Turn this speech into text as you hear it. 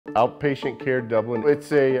Outpatient Care Dublin.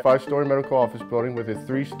 It's a 5-story medical office building with a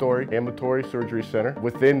 3-story ambulatory surgery center.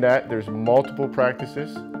 Within that, there's multiple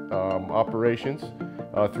practices, operations,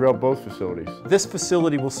 throughout both facilities. This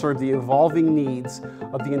facility will serve the evolving needs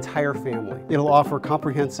of the entire family. It'll offer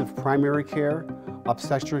comprehensive primary care,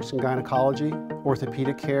 obstetrics and gynecology,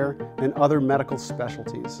 orthopedic care, and other medical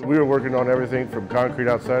specialties. We were working on everything from concrete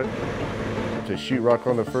outside to sheetrock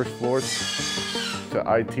on the first floor to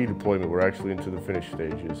IT deployment. We're actually into the finished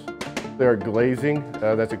stages. There are glazing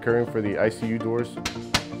that's occurring for the ICU doors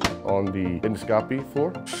on the endoscopy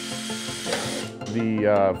floor.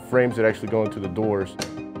 The frames that actually go into the doors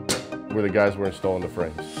where the guys were installing the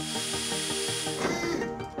frames.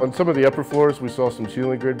 On some of the upper floors, we saw some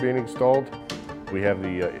ceiling grid being installed. We have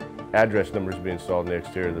the address numbers being installed in the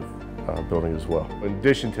exterior of the building as well. In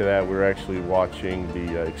addition to that, we're actually watching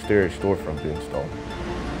the exterior storefront being installed.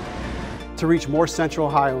 To reach more Central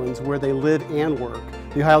Highlands where they live and work,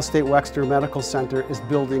 the Ohio State Wexner Medical Center is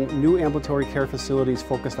building new ambulatory care facilities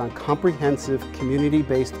focused on comprehensive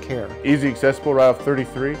community-based care. Easy accessible Route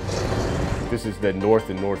 33. This is the north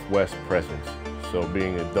and northwest presence. So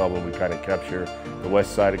being in Dublin, we kind of capture the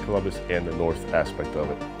west side of Columbus and the north aspect of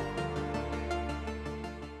it.